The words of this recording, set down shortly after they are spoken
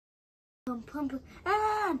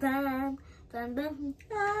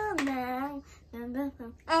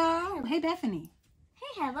Hey, Bethany.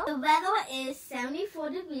 Hey, Heather. The weather is 74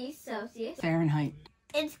 degrees Celsius. Fahrenheit.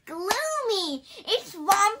 It's gloomy. It's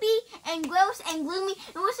swampy and gross and gloomy.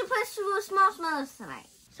 And we're supposed to roast marshmallows tonight.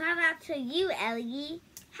 Shout out to you, Ellie.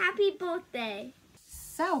 Happy birthday.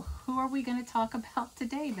 So, who are we going to talk about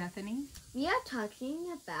today, Bethany? We are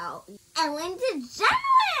talking about Ellen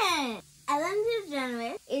DeGeneres. Ellen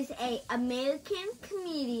DeGeneres is an American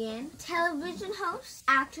comedian, television host,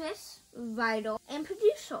 actress, writer, and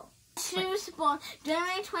producer. She was born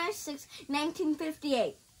January 26,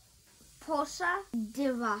 1958. Portia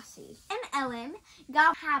de Rossi. And Ellen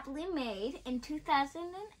got happily married in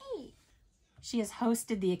 2008. She has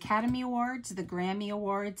hosted the Academy Awards, the Grammy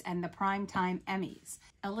Awards, and the Primetime Emmys.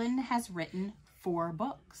 Ellen has written 4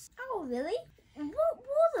 books. Oh, really? What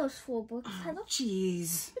were those 4 books, Heather?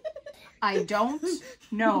 Jeez. I don't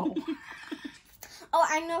know. Oh,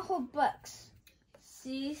 I know her books.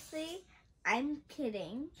 Seriously? I'm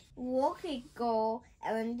kidding. Walkie Girl,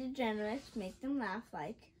 Ellen DeGeneres, make them laugh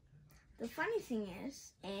like. The funny thing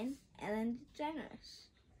is, and Ellen DeGeneres.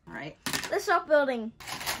 All right. Let's start building.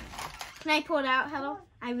 Can I pull it out, Heather?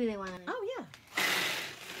 I really want to know. Oh, yeah.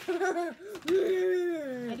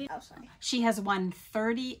 Oh, sorry. She has won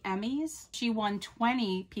 30 Emmys. She won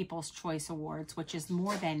 20 People's Choice Awards, which is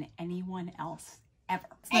more than anyone else ever.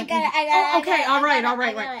 I got it. Okay, all right.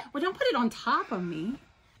 Well, don't put it on top of me.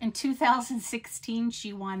 In 2016,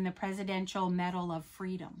 she won the Presidential Medal of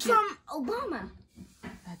Freedom. From Obama.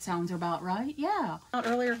 That sounds about right, yeah. Not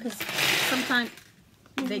earlier, because sometimes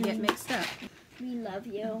they get mixed up. We love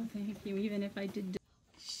you. Thank you, even if I did.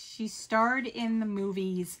 She starred in the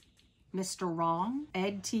movies Mr. Wrong,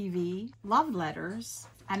 Ed TV, Love Letters,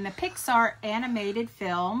 and the Pixar animated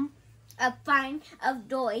film of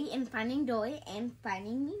Dory and Finding Dory and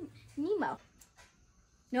Finding Nemo.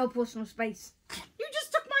 No personal space. You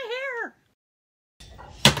just took my hair!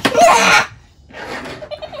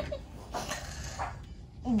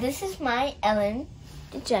 This is my Ellen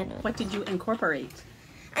DeGeneres. What did you incorporate?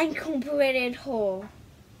 I incorporated her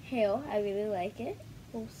hair. I really like it.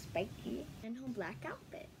 All spiky. And her black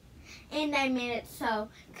outfit. And I made it so,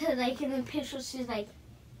 because like in the picture she's like,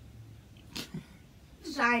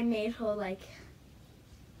 so I made her like.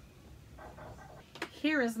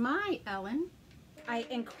 Here is my Ellen. I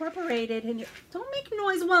incorporated in your... Don't make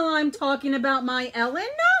noise while I'm talking about my Ellen.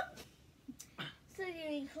 So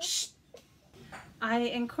you Shh. I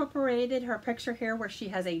incorporated her picture here where she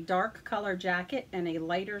has a dark color jacket and a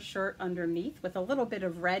lighter shirt underneath with a little bit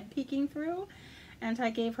of red peeking through. And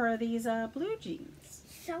I gave her these blue jeans.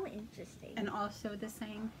 So interesting. And also the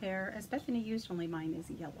same hair as Bethany used, only mine is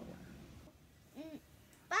yellower.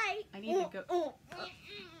 Bye. I need to go. Oh.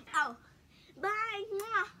 Bye.